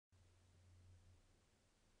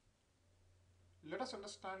let us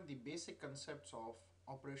understand the basic concepts of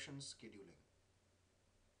operations scheduling.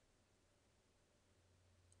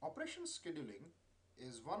 Operations scheduling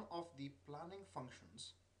is one of the planning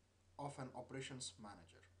functions of an operations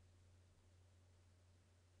manager.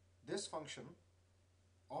 This function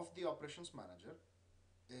of the operations manager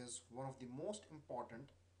is one of the most important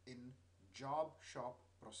in job shop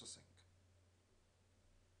processing.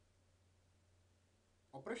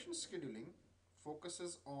 Operations scheduling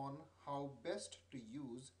focuses on how best to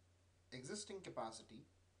use existing capacity,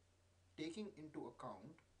 taking into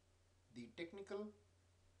account the technical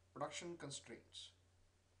production constraints.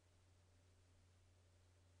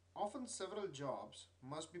 Often several jobs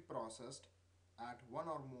must be processed at one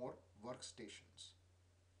or more workstations.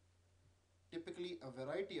 Typically, a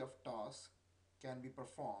variety of tasks can be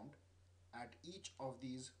performed at each of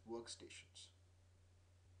these workstations.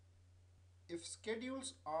 If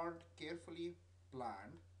schedules aren't carefully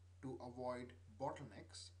planned to avoid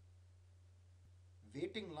bottlenecks,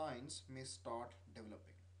 waiting lines may start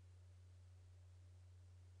developing.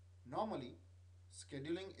 Normally,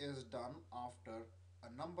 scheduling is done after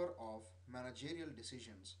a number of managerial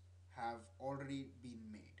decisions have already been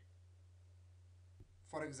made.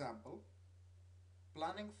 For example,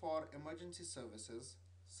 planning for emergency services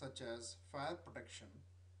such as fire protection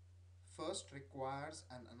first requires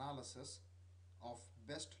an analysis of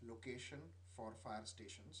best location for fire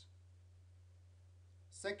stations.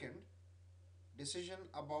 Second, decision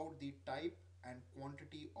about the type and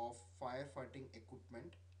quantity of firefighting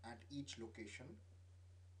equipment at each location.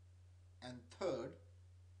 And third,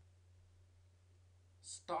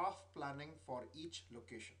 staff planning for each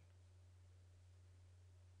location.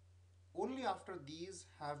 Only after these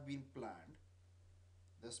have been planned,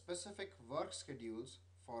 the specific work schedules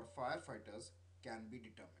for firefighters can be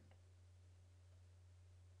determined.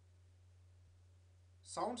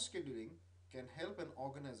 Sound scheduling can help an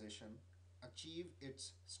organization achieve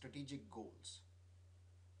its strategic goals.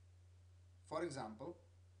 For example,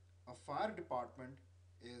 a fire department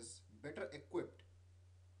is better equipped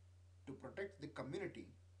to protect the community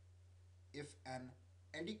if an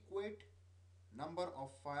adequate number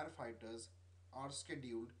of firefighters are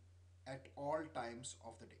scheduled at all times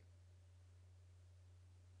of the day.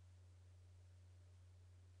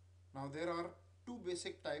 Now there are two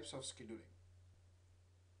basic types of scheduling.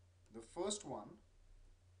 The first one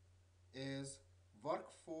is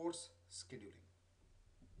workforce scheduling.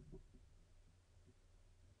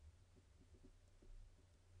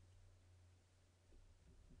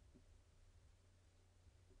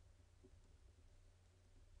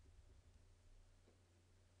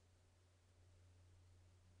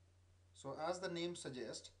 So as the name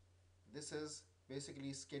suggests, this is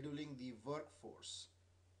basically scheduling the workforce,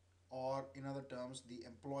 or in other terms, the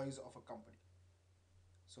employees of a company.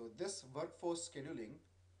 So this workforce scheduling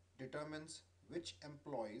determines which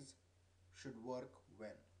employees should work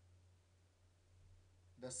when.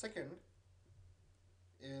 The second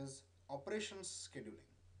is operations scheduling.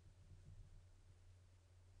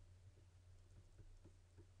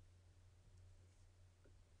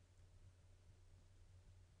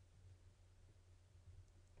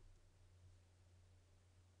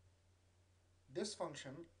 This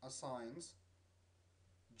function assigns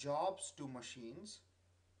jobs to machines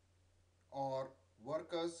or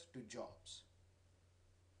workers to jobs.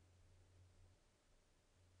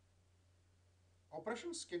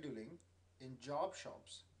 Operations scheduling in job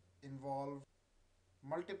shops involve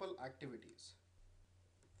multiple activities.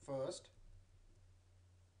 First,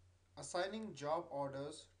 assigning job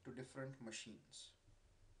orders to different machines.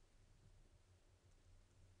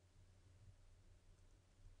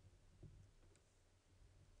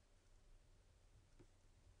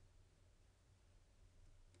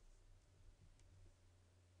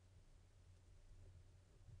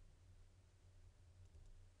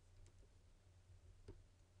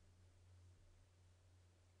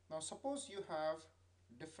 Now suppose you have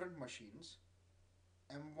different machines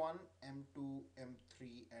M1, M2,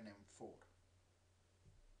 M3 and M4.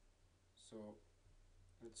 So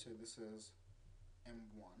let's say this is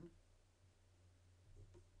M1,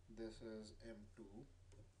 this is M2,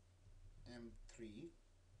 M3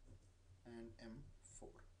 and M4.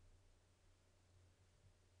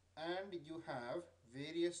 And you have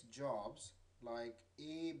various jobs like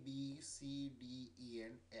A, B, C, D, E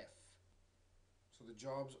and F. So the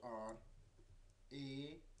jobs are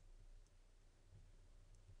A,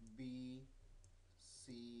 B,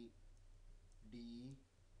 C, D,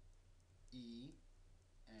 E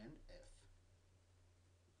and F.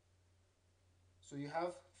 So you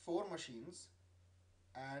have 4 machines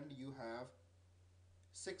and you have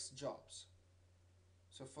 6 jobs.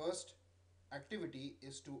 So first activity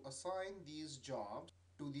is to assign these jobs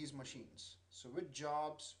to these machines. So which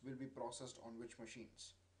jobs will be processed on which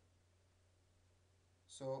machines?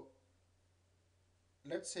 So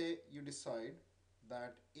let's say you decide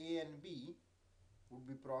that A and B would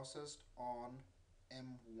be processed on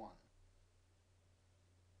M1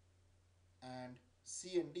 and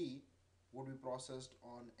C and D would be processed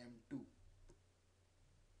on M2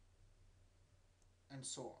 and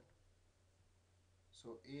so on.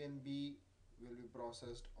 So A and B will be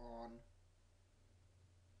processed on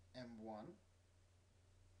M1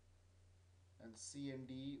 and C and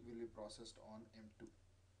D will be processed on M2.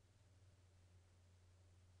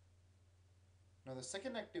 Now the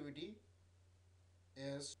second activity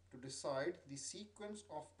is to decide the sequence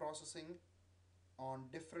of processing on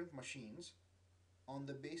different machines on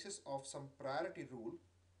the basis of some priority rule,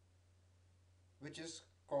 which is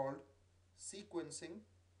called sequencing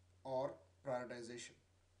or prioritization.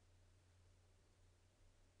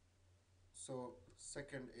 So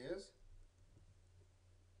second is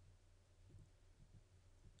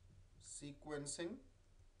sequencing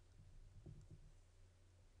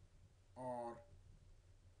or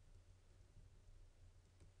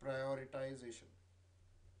prioritization.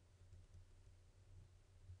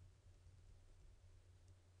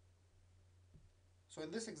 So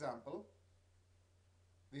in this example,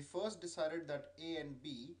 we first decided that A and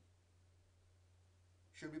B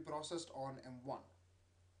should be processed on M1.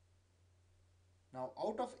 Now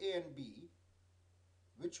out of A and B,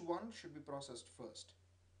 which one should be processed first,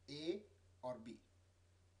 A or B?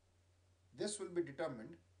 This will be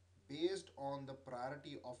determined based on the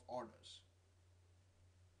priority of orders.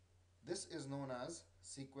 This is known as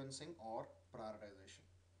sequencing or prioritization.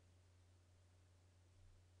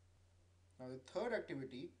 Now the third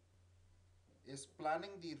activity is planning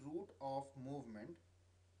the route of movement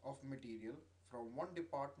of material from one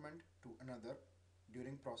department to another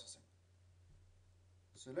during processing.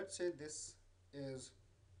 So let's say this is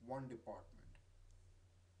one department.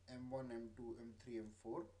 M1, M2, M3,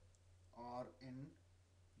 M4 are in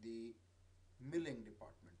the milling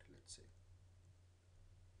department, let's say.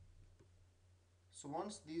 So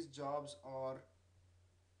once these jobs are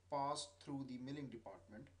passed through the milling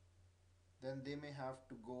department, then they may have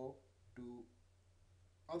to go to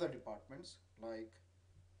other departments like,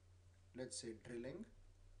 let's say, drilling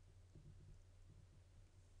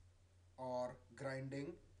or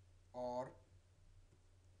grinding or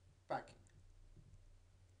packing.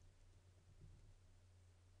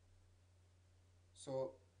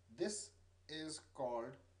 So this is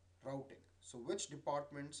called routing. So which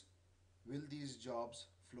departments will these jobs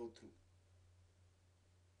flow through?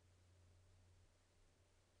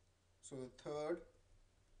 So the third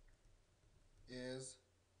is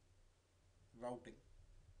routing.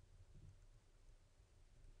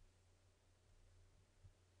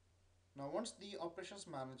 Now once the operations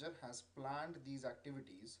manager has planned these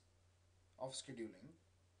activities of scheduling,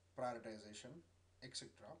 prioritization, etc.,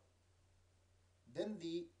 then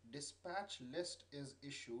the dispatch list is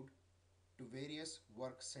issued to various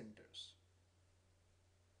work centers.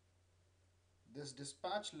 This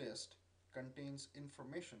dispatch list contains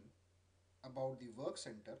information about the work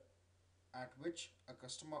center at which a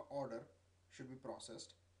customer order should be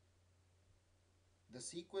processed, the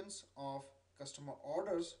sequence of customer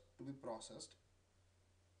orders to be processed,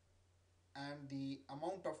 and the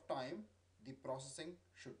amount of time the processing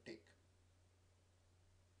should take.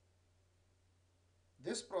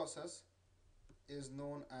 This process is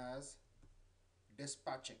known as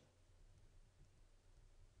dispatching.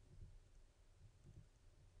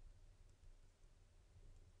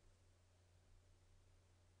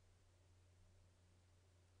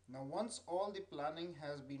 Now once all the planning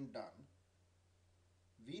has been done,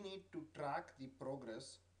 we need to track the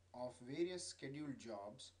progress of various scheduled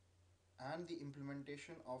jobs and the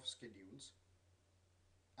implementation of schedules,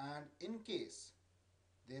 and in case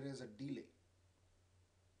there is a delay,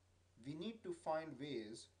 we need to find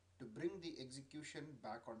ways to bring the execution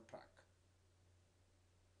back on track.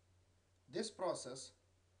 This process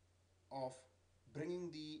of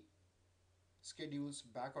bringing the schedules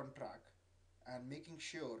back on track and making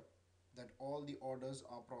sure that all the orders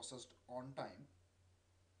are processed on time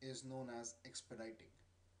is known as expediting.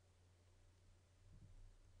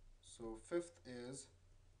 So fifth is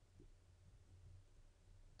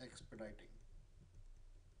expediting.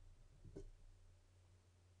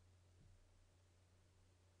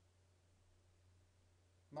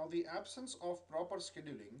 Now the absence of proper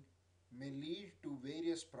scheduling may lead to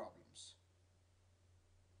various problems.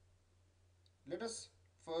 Let us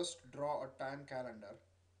first draw a time calendar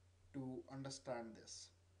to understand this.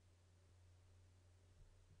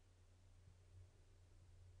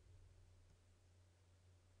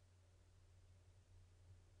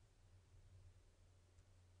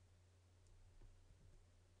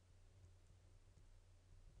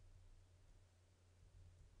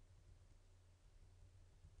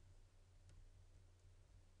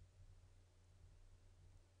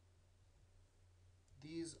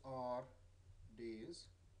 these are days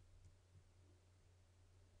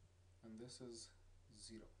and this is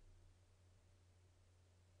 0.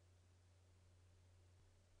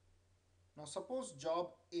 Now suppose job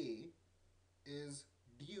A is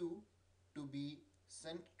due to be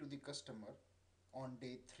sent to the customer on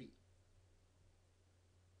day 3.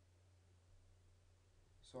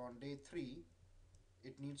 So on day 3,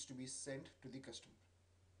 it needs to be sent to the customer.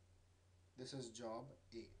 This is job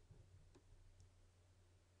A.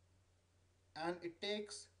 And it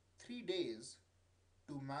takes 3 days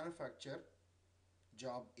to manufacture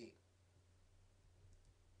job A.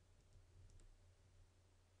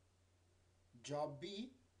 Job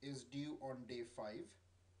B is due on day 5.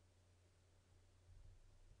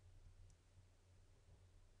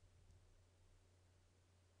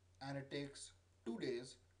 And it takes 2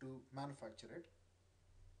 days to manufacture it.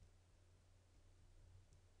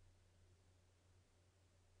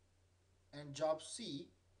 And job C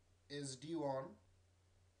is due on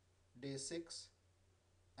day 6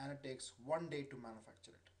 and it takes 1 day to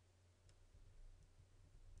manufacture it.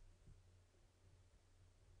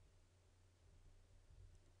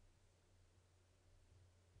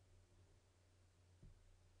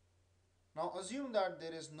 Now assume that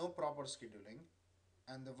there is no proper scheduling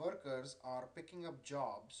and the workers are picking up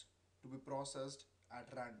jobs to be processed at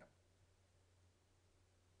random.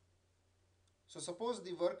 So suppose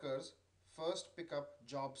the workers first pick up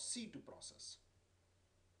job C to process.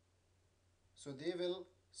 So they will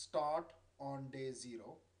start on day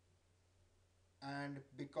 0 and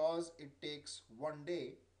because it takes 1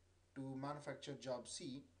 day to manufacture job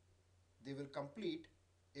C, they will complete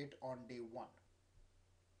it on day 1.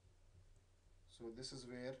 So this is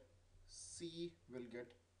where C will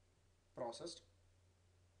get processed.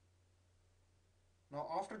 Now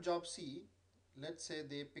after job C, let's say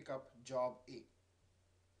they pick up job A.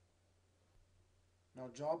 Now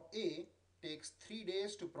job A takes 3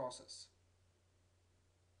 days to process.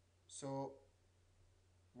 So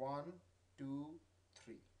 1, 2,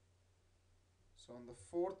 3. So on the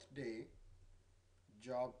 4th day,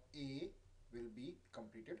 job A will be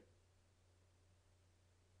completed.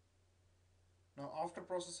 Now after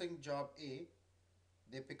processing job A,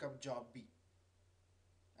 they pick up job B.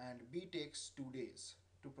 And B takes 2 days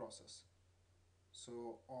to process.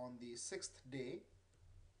 So on the 6th day,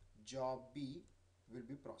 job B will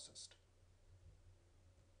be processed.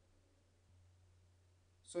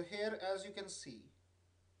 So here, as you can see,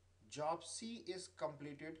 job C is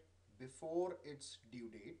completed before its due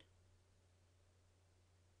date.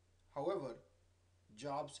 However,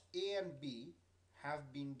 jobs A and B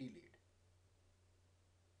have been delayed.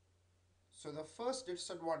 So the first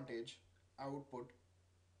disadvantage I would put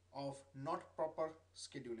of not proper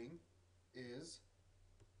scheduling is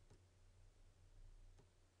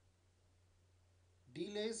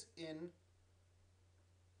delays in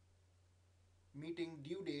meeting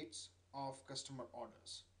due dates of customer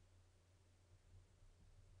orders.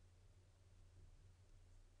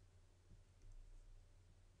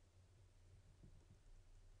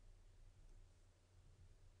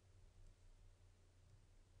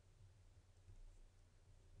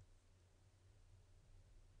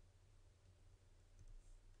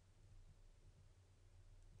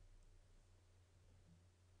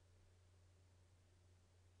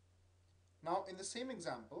 Now in the same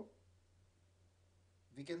example,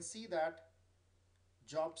 we can see that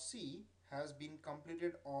job C has been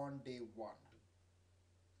completed on day 1.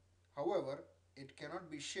 However, it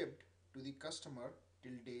cannot be shipped to the customer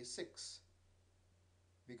till day 6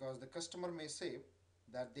 because the customer may say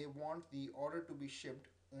that they want the order to be shipped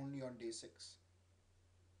only on day 6.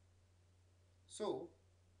 So,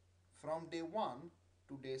 from day 1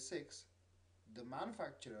 to day 6, the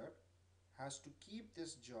manufacturer has to keep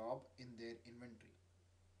this job in their inventory.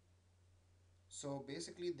 So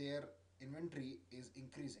basically their inventory is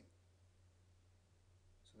increasing.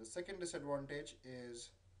 So the second disadvantage is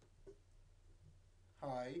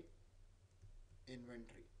high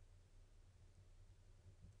inventory.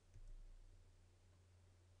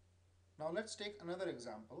 Now let's take another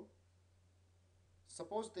example.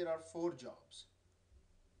 Suppose there are 4 jobs,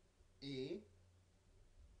 A,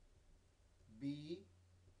 B,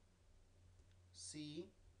 C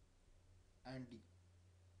and D.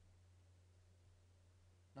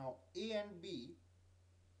 Now A and B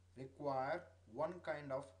require one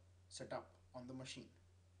kind of setup on the machine.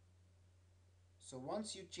 So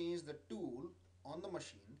once you change the tool on the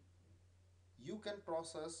machine, you can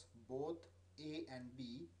process both A and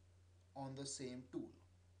B on the same tool.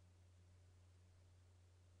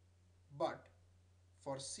 But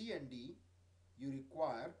for C and D, you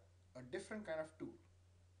require a different kind of tool.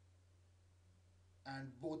 and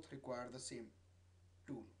both require the same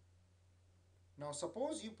tool. Now,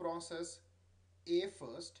 suppose you process A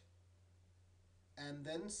first and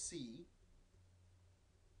then C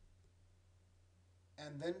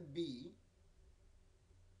and then B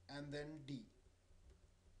and then D.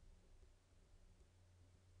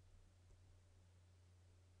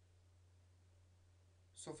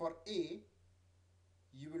 So for A,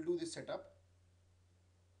 you will do the setup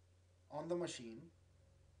on the machine.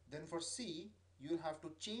 Then for C, you'll have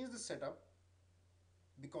to change the setup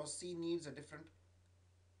because C needs a different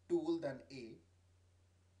tool than A.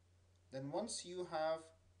 Then once you have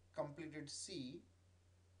completed C,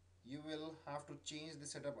 you will have to change the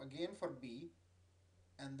setup again for B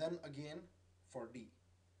and then again for D.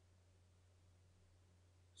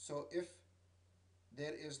 So if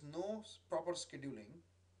there is no proper scheduling,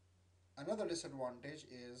 another disadvantage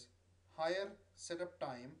is higher setup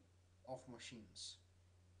time of machines.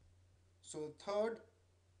 So the third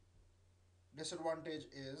disadvantage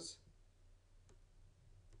is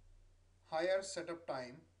higher setup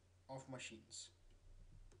time of machines.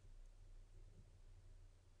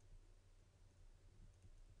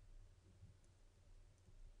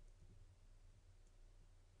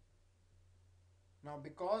 Now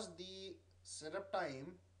because the setup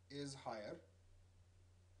time is higher,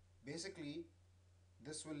 basically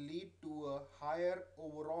this will lead to a higher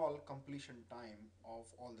overall completion time of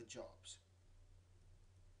all the jobs.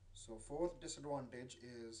 So fourth disadvantage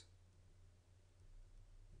is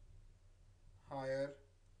higher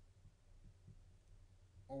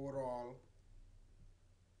overall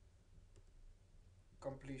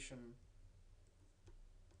completion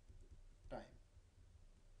time.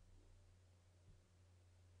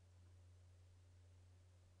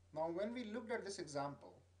 Now when we looked at this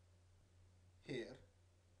example here,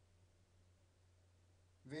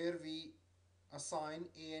 where we assign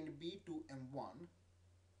A and B to M1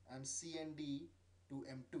 and C and D to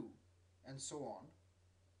M2 and so on,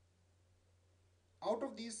 out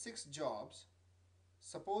of these 6 jobs,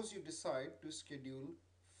 suppose you decide to schedule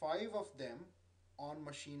 5 of them on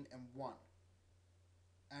machine M1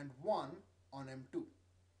 and 1 on M2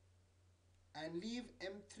 and leave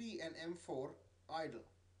M3 and M4 idle.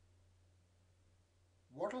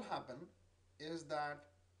 What will happen is that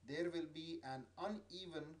there will be an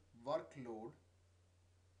uneven workload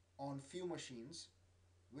on few machines,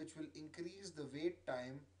 which will increase the wait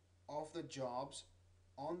time of the jobs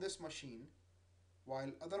on this machine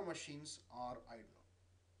while other machines are idle.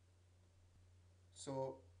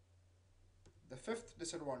 So the fifth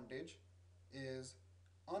disadvantage is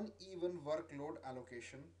uneven workload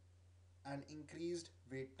allocation and increased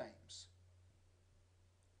wait times.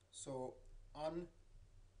 So uneven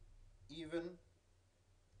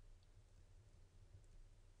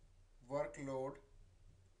workload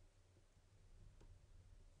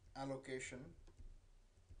allocation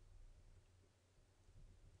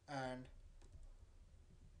and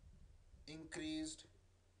increased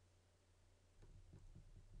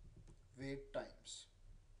wait times.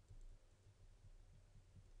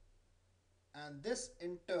 And this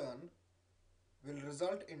in turn will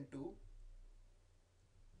result into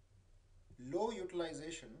low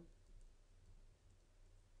utilization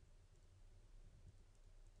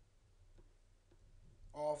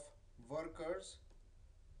of workers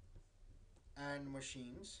and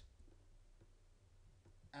machines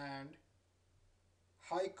and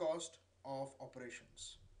high cost of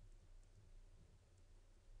operations.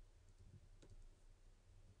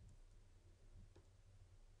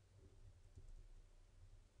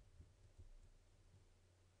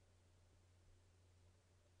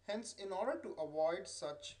 Hence, in order to avoid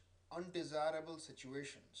such undesirable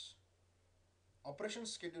situations, operation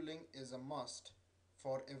scheduling is a must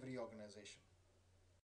for every organization.